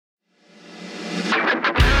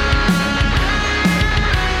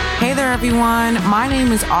there, everyone. My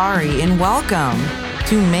name is Ari, and welcome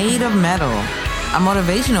to Made of Metal, a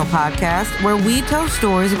motivational podcast where we tell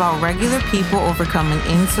stories about regular people overcoming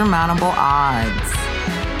insurmountable odds.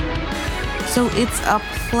 So it's a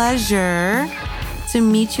pleasure to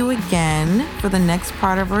meet you again for the next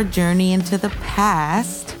part of our journey into the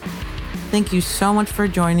past. Thank you so much for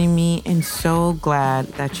joining me, and so glad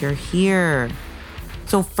that you're here.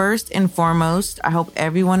 So first and foremost, I hope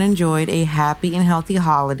everyone enjoyed a happy and healthy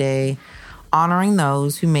holiday, honoring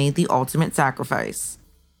those who made the ultimate sacrifice.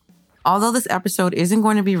 Although this episode isn't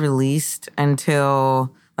going to be released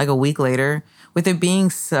until like a week later, with it being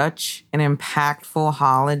such an impactful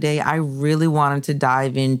holiday, I really wanted to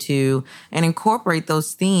dive into and incorporate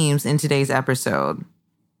those themes in today's episode.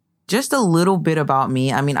 Just a little bit about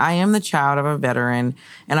me. I am the child of a veteran,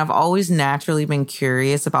 and I've always naturally been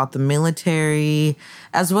curious about the military,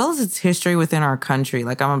 as well as its history within our country.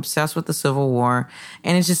 Like, I'm obsessed with the Civil War,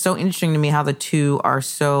 and it's just so interesting to me how the two are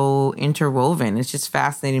so interwoven. It's just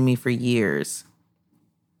fascinated me for years.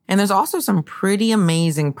 And there's also some pretty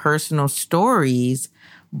amazing personal stories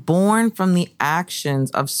born from the actions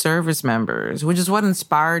of service members, which is what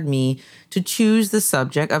inspired me to choose the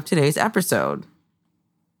subject of today's episode.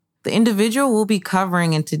 The individual we'll be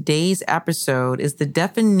covering in today's episode is the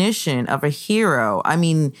definition of a hero.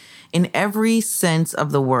 In every sense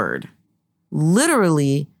of the word.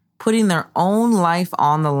 Literally putting their own life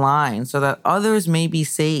on the line so that others may be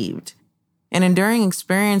saved. And enduring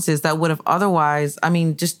experiences that would have otherwise,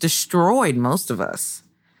 just destroyed most of us.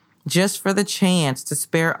 Just for the chance to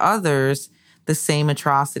spare others the same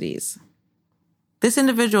atrocities. This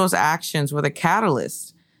individual's actions were the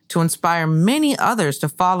catalyst to inspire many others to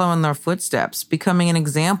follow in their footsteps, becoming an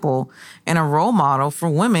example and a role model for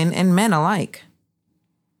women and men alike.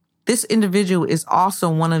 This individual is also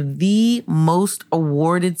one of the most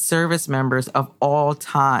awarded service members of all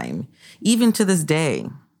time, even to this day.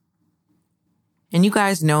 And you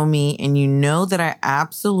guys know me, and you know that I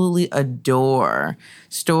absolutely adore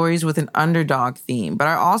stories with an underdog theme, but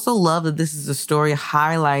I also love that this is a story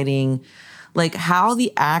highlighting how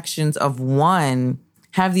the actions of one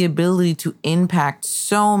have the ability to impact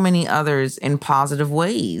so many others in positive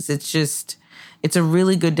ways. It's a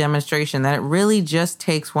really good demonstration that it really just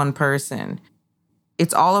takes one person.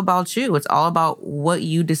 It's all about you. It's all about what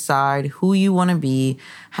you decide, who you want to be,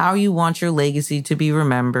 how you want your legacy to be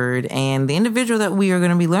remembered. And the individual that we are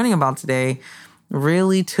going to be learning about today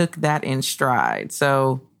really took that in stride.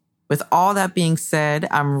 So with all that being said,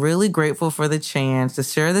 I'm really grateful for the chance to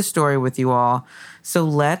share this story with you all. So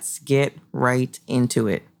let's get right into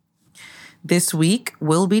it. This week,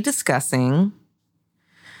 we'll be discussing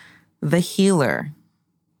the healer,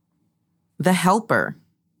 the helper,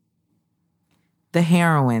 the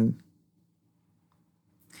heroine.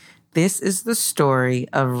 This is the story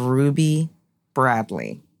of Ruby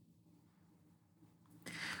Bradley.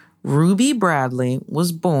 Ruby Bradley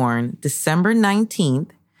was born December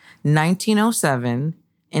 19th, 1907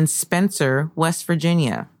 in Spencer, West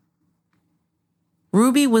Virginia.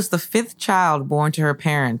 Ruby was the fifth child born to her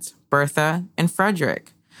parents, Bertha and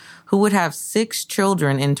Frederick, who would have 6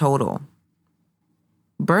 children in total.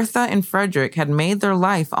 Bertha and Frederick had made their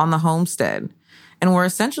life on the homestead and were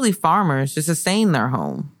essentially farmers to sustain their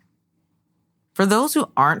home. For those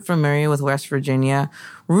who aren't familiar with West Virginia,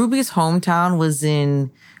 Ruby's hometown was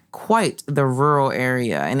in quite the rural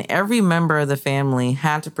area, and every member of the family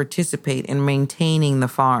had to participate in maintaining the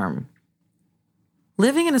farm.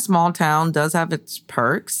 Living in a small town does have its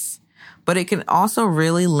perks, but it can also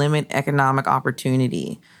really limit economic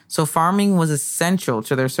opportunity, so farming was essential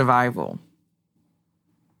to their survival.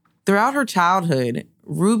 Throughout her childhood,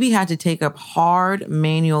 Ruby had to take up hard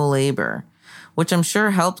manual labor, which I'm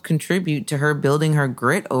sure helped contribute to her building her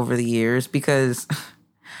grit over the years because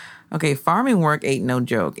farming work ain't no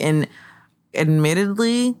joke. And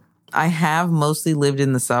admittedly, I have mostly lived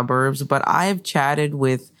in the suburbs, but I've chatted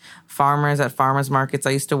with farmers at farmers markets.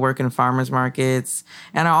 I used to work in farmers markets,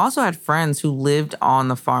 and I also had friends who lived on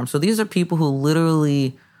the farm. So these are people who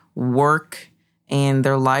literally work and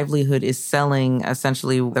their livelihood is selling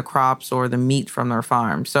essentially the crops or the meat from their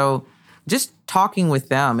farm. So just talking with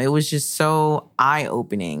them, it was just so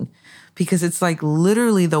eye-opening because it's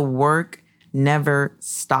literally the work never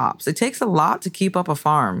stops. It takes a lot to keep up a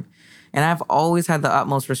farm, and I've always had the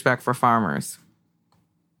utmost respect for farmers.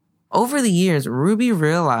 Over the years, Ruby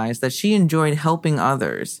realized that she enjoyed helping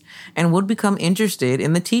others and would become interested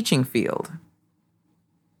in the teaching field.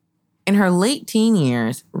 In her late teen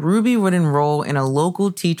years, Ruby would enroll in a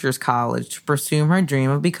local teacher's college to pursue her dream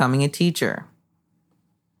of becoming a teacher.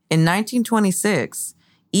 In 1926,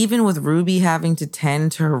 Even with Ruby having to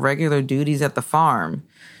tend to her regular duties at the farm,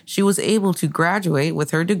 she was able to graduate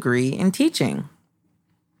with her degree in teaching.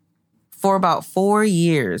 For about 4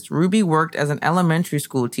 years, Ruby worked as an elementary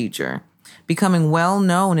school teacher, becoming well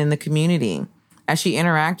known in the community as she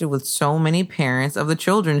interacted with so many parents of the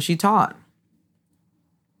children she taught.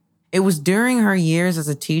 It was during her years as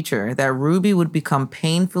a teacher that Ruby would become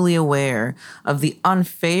painfully aware of the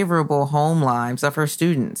unfavorable home lives of her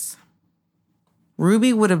students.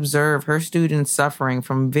 Ruby would observe her students suffering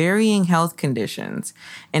from varying health conditions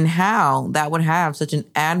and how that would have such an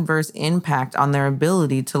adverse impact on their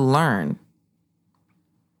ability to learn.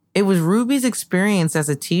 It was Ruby's experience as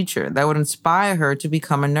a teacher that would inspire her to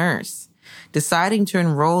become a nurse, deciding to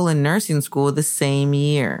enroll in nursing school the same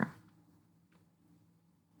year.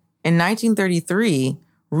 In 1933,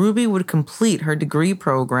 Ruby would complete her degree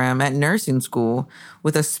program at nursing school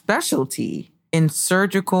with a specialty in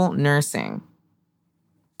surgical nursing.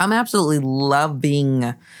 I'm absolutely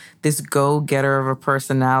loving this go-getter of a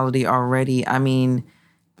personality already. I mean,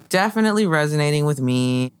 definitely resonating with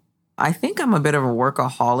me. I think I'm a bit of a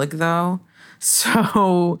workaholic though.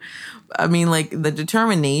 So, I mean, like the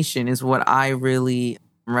determination is what I really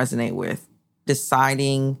resonate with.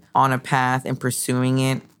 Deciding on a path and pursuing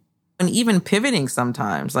it. And even pivoting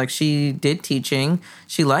sometimes. Like she did teaching,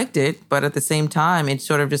 she liked it, but at the same time, it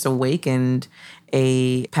sort of just awakened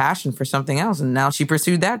a passion for something else. And now she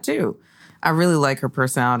pursued that too. I really like her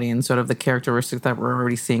personality and sort of the characteristics that we're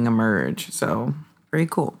already seeing emerge. So very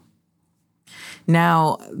cool.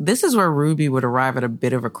 Now, this is where Ruby would arrive at a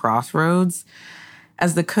bit of a crossroads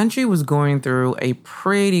as the country was going through a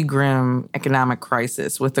pretty grim economic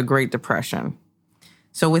crisis with the Great Depression.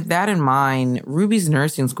 So with that in mind, Ruby's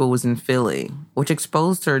nursing school was in Philly, which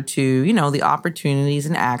exposed her to, the opportunities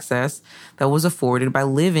and access that was afforded by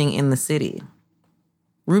living in the city.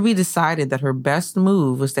 Ruby decided that her best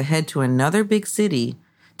move was to head to another big city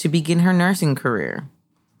to begin her nursing career.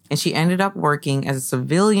 And she ended up working as a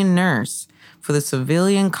civilian nurse for the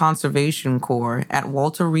Civilian Conservation Corps at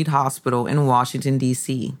Walter Reed Hospital in Washington,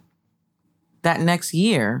 D.C. That next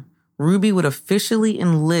year, Ruby would officially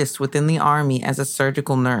enlist within the Army as a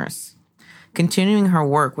surgical nurse, continuing her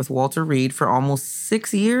work with Walter Reed for almost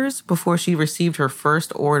 6 years before she received her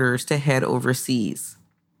first orders to head overseas.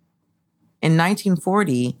 In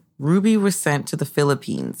 1940, Ruby was sent to the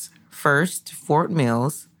Philippines, first to Fort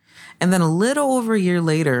Mills, and then a little over a year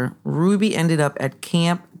later, Ruby ended up at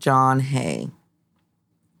Camp John Hay.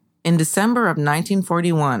 In December of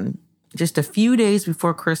 1941, just a few days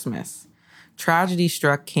before Christmas, tragedy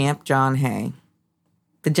struck Camp John Hay.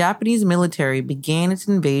 The Japanese military began its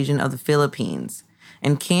invasion of the Philippines,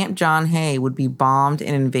 and Camp John Hay would be bombed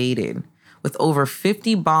and invaded, with over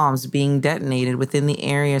 50 bombs being detonated within the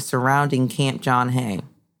area surrounding Camp John Hay.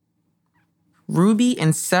 Ruby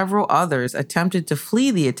and several others attempted to flee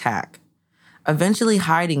the attack, eventually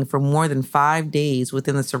hiding for more than 5 days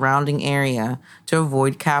within the surrounding area to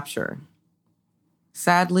avoid capture.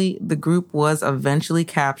 Sadly, the group was eventually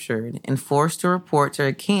captured and forced to report to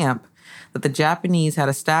a camp that the Japanese had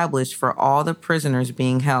established for all the prisoners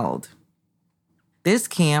being held. This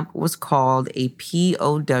camp was called a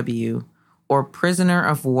POW, or prisoner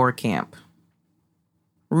of war camp.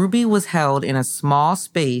 Ruby was held in a small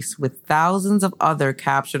space with thousands of other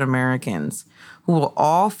captured Americans who were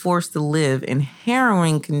all forced to live in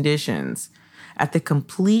harrowing conditions at the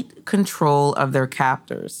complete control of their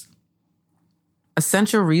captors.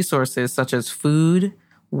 Essential resources such as food,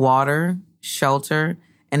 water, shelter,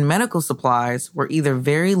 and medical supplies were either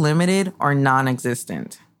very limited or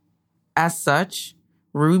non-existent. As such,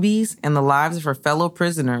 Ruby's and the lives of her fellow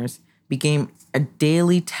prisoners became a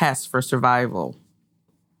daily test for survival.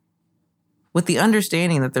 With the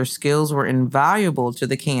understanding that their skills were invaluable to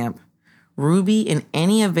the camp, Ruby and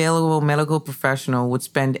any available medical professional would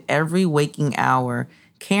spend every waking hour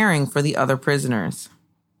caring for the other prisoners.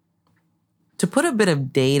 To put a bit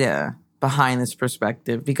of data behind this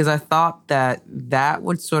perspective, because I thought that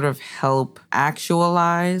would sort of help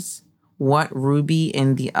actualize what Ruby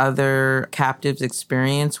and the other captives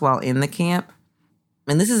experienced while in the camp.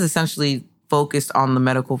 And this is essentially focused on the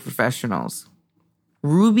medical professionals.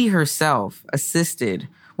 Ruby herself assisted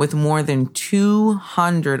with more than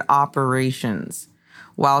 200 operations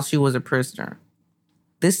while she was a prisoner.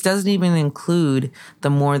 This doesn't even include the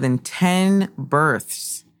more than 10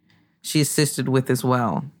 births she assisted with as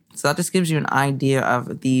well. So that just gives you an idea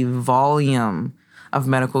of the volume of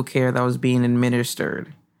medical care that was being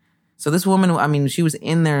administered. So this woman, she was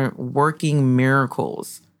in there working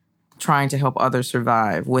miracles, trying to help others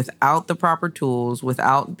survive without the proper tools,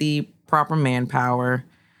 without the proper manpower.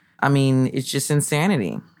 It's just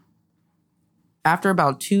insanity. After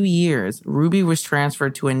about 2 years, Ruby was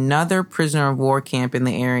transferred to another prisoner of war camp in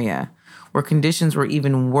the area, where conditions were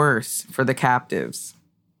even worse for the captives.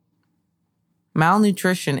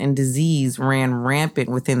 Malnutrition and disease ran rampant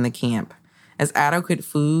within the camp, as adequate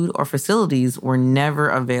food or facilities were never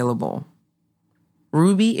available.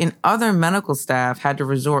 Ruby and other medical staff had to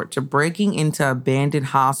resort to breaking into abandoned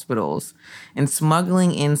hospitals and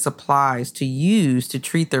smuggling in supplies to use to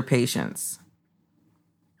treat their patients.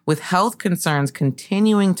 With health concerns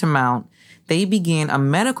continuing to mount, they began a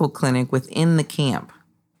medical clinic within the camp,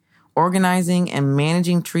 organizing and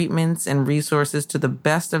managing treatments and resources to the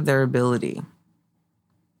best of their ability.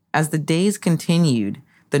 As the days continued,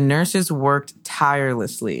 the nurses worked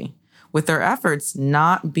tirelessly, with their efforts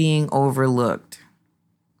not being overlooked.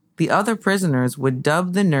 The other prisoners would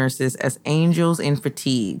dub the nurses as angels in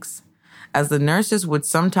fatigues, as the nurses would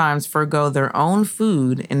sometimes forgo their own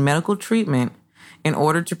food and medical treatment in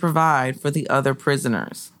order to provide for the other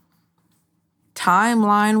prisoners.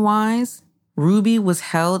 Timeline-wise, Ruby was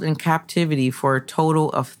held in captivity for a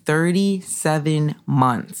total of 37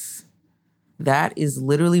 months. That is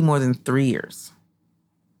literally more than 3 years.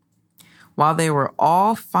 While they were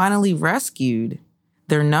all finally rescued,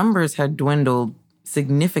 their numbers had dwindled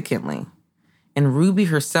significantly, and Ruby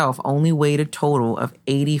herself only weighed a total of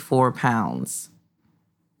 84 pounds.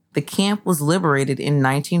 The camp was liberated in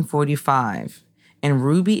 1945, and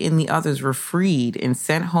Ruby and the others were freed and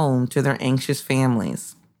sent home to their anxious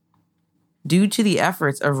families. Due to the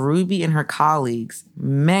efforts of Ruby and her colleagues,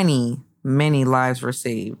 many lives were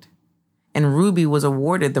saved, and Ruby was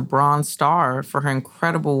awarded the Bronze Star for her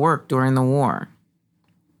incredible work during the war.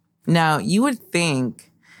 Now, you would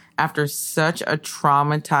think, after such a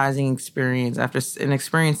traumatizing experience, after an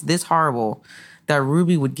experience this horrible, that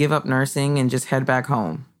Ruby would give up nursing and just head back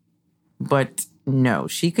home. But no,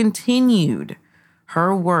 she continued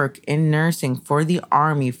her work in nursing for the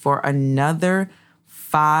Army for another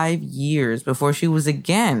 5 years before she was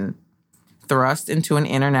again thrust into an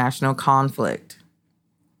international conflict.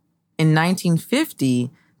 In 1950,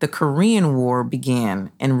 the Korean War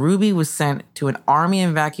began, and Ruby was sent to an Army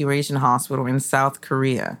evacuation hospital in South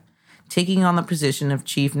Korea, taking on the position of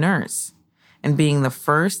chief nurse and being the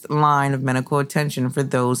first line of medical attention for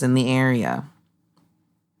those in the area.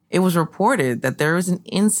 It was reported that there was an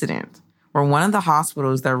incident where one of the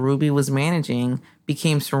hospitals that Ruby was managing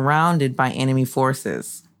became surrounded by enemy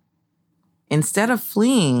forces. Instead of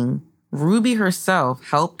fleeing, Ruby herself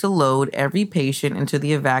helped to load every patient into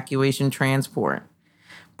the evacuation transport,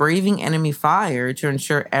 braving enemy fire to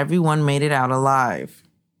ensure everyone made it out alive.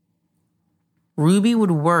 Ruby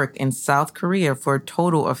would work in South Korea for a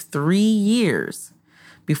total of 3 years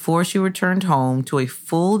before she returned home to a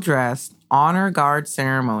full-dress honor guard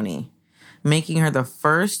ceremony, making her the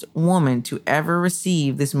first woman to ever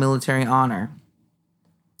receive this military honor.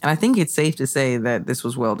 And I think it's safe to say that this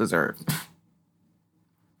was well-deserved.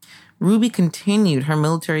 Ruby continued her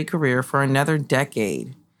military career for another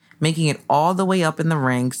decade, making it all the way up in the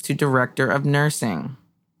ranks to director of nursing.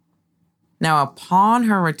 Now, upon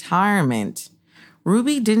her retirement,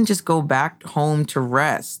 Ruby didn't just go back home to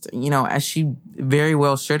rest, as she very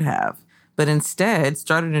well should have, but instead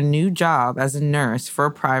started a new job as a nurse for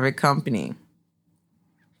a private company.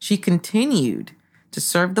 She continued to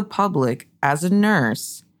serve the public as a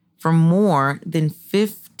nurse for more than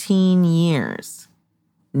 15 years,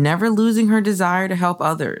 never losing her desire to help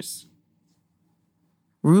others.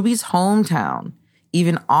 Ruby's hometown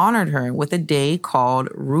even honored her with a day called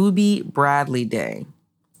Ruby Bradley Day,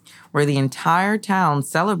 where the entire town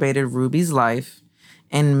celebrated Ruby's life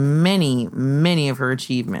and many of her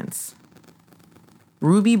achievements.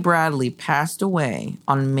 Ruby Bradley passed away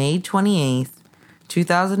on May 28th,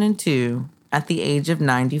 2002, at the age of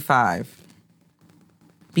 95.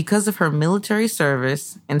 Because of her military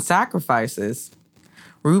service and sacrifices,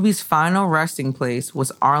 Ruby's final resting place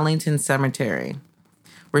was Arlington Cemetery,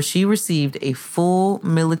 where she received a full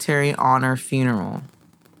military honor funeral.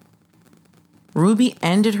 Ruby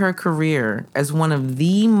ended her career as one of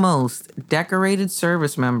the most decorated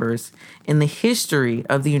service members in the history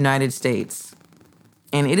of the United States.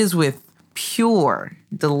 And it is with pure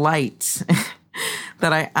delight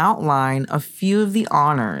that I outline a few of the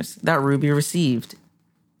honors that Ruby received.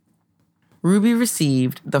 Ruby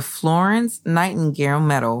received the Florence Nightingale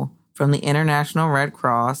Medal from the International Red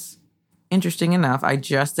Cross. Interesting enough, I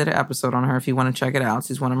just did an episode on her if you want to check it out.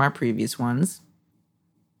 She's one of my previous ones.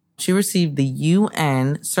 She received the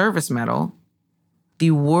UN Service Medal,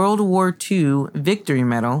 the World War II Victory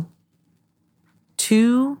Medal,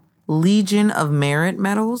 2 Legion of Merit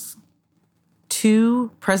medals,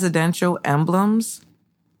 2 presidential emblems,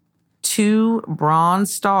 2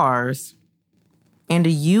 Bronze Stars, and a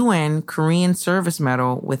UN Korean Service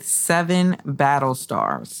Medal with 7 battle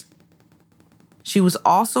stars. She was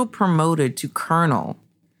also promoted to colonel,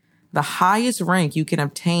 the highest rank you can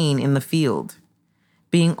obtain in the field,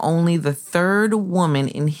 being only the 3rd woman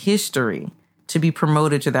in history to be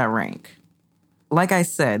promoted to that rank. Like I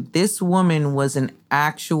said, this woman was an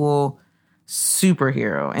actual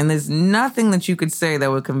superhero, and there's nothing that you could say that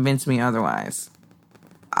would convince me otherwise.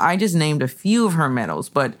 I just named a few of her medals,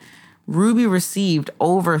 but Ruby received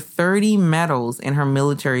over 30 medals in her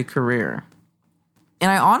military career.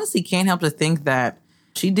 And I honestly can't help to think that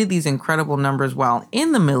she did these incredible numbers while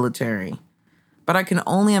in the military. But I can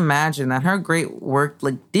only imagine that her great work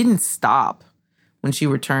didn't stop when she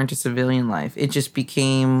returned to civilian life. It just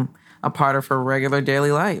became a part of her regular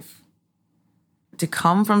daily life. To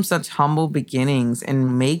come from such humble beginnings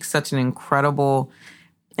and make such an incredible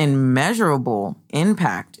and measurable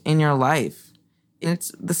impact in your life,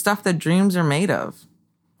 it's the stuff that dreams are made of.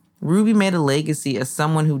 Ruby made a legacy as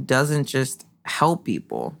someone who doesn't just help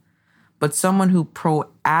people, but someone who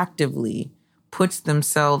proactively puts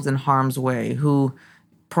themselves in harm's way, who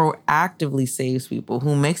proactively saves people,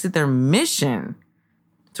 who makes it their mission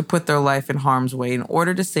to put their life in harm's way in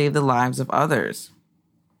order to save the lives of others.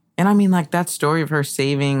 And I mean, that story of her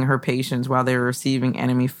saving her patients while they were receiving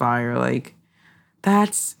enemy fire,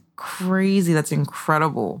 that's crazy. That's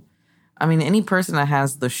incredible. I mean, any person that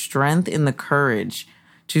has the strength and the courage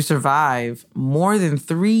to survive more than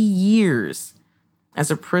 3 years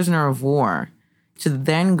as a prisoner of war, to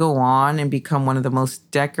then go on and become one of the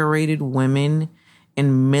most decorated women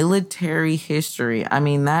in military history. I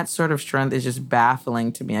mean, that sort of strength is just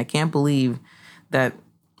baffling to me. I can't believe that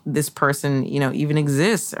this person, even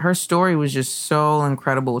exists. Her story was just so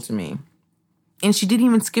incredible to me. And she didn't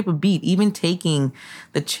even skip a beat, even taking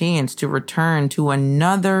the chance to return to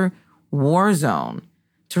another war zone,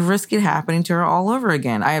 to risk it happening to her all over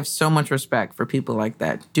again. I have so much respect for people like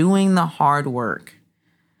that, doing the hard work,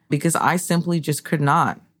 because I simply just could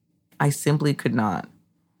not. I simply could not.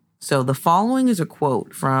 So the following is a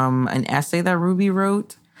quote from an essay that Ruby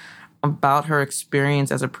wrote about her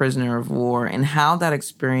experience as a prisoner of war and how that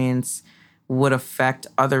experience would affect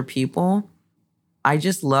other people. I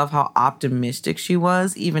just love how optimistic she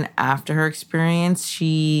was even after her experience.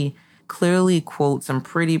 She clearly quotes some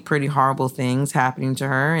pretty horrible things happening to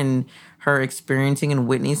her and her experiencing and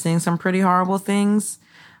witnessing some pretty horrible things.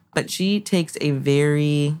 But she takes a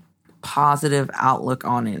very positive outlook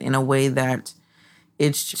on it in a way that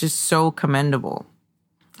it's just so commendable.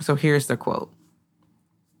 So here's the quote.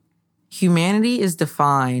 Humanity is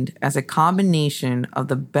defined as a combination of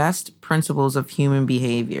the best principles of human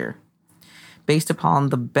behavior, based upon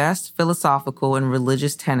the best philosophical and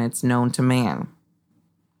religious tenets known to man.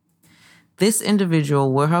 This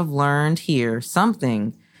individual will have learned here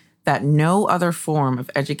something that no other form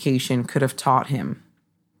of education could have taught him.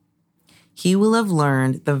 He will have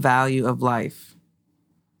learned the value of life,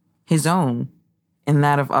 his own and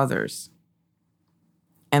that of others,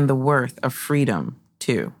 and the worth of freedom,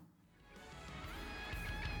 too.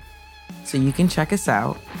 So you can check us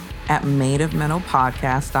out at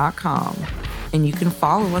madeofmetalpodcast.com, and you can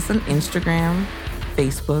follow us on Instagram,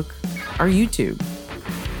 Facebook, or YouTube.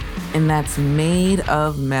 And that's Made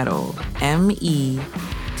of Metal, METTLE.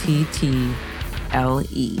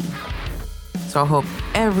 So I hope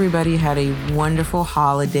everybody had a wonderful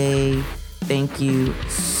holiday. Thank you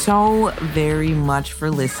so very much for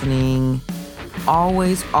listening.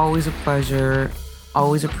 Always a pleasure.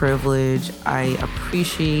 Always a privilege. I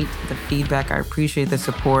appreciate the feedback. I appreciate the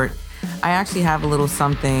support. I actually have a little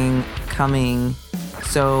something coming.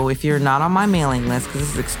 So if you're not on my mailing list, because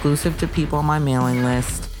this is exclusive to people on my mailing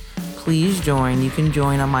list, please join. You can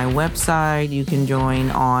join on my website. You can join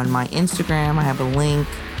on my Instagram. I have a link.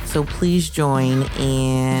 So please join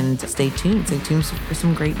and stay tuned. Stay tuned for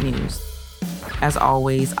some great news. As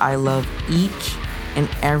always, I love each and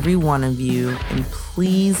every one of you. And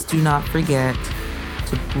please do not forget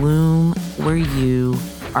to bloom where you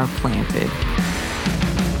are planted.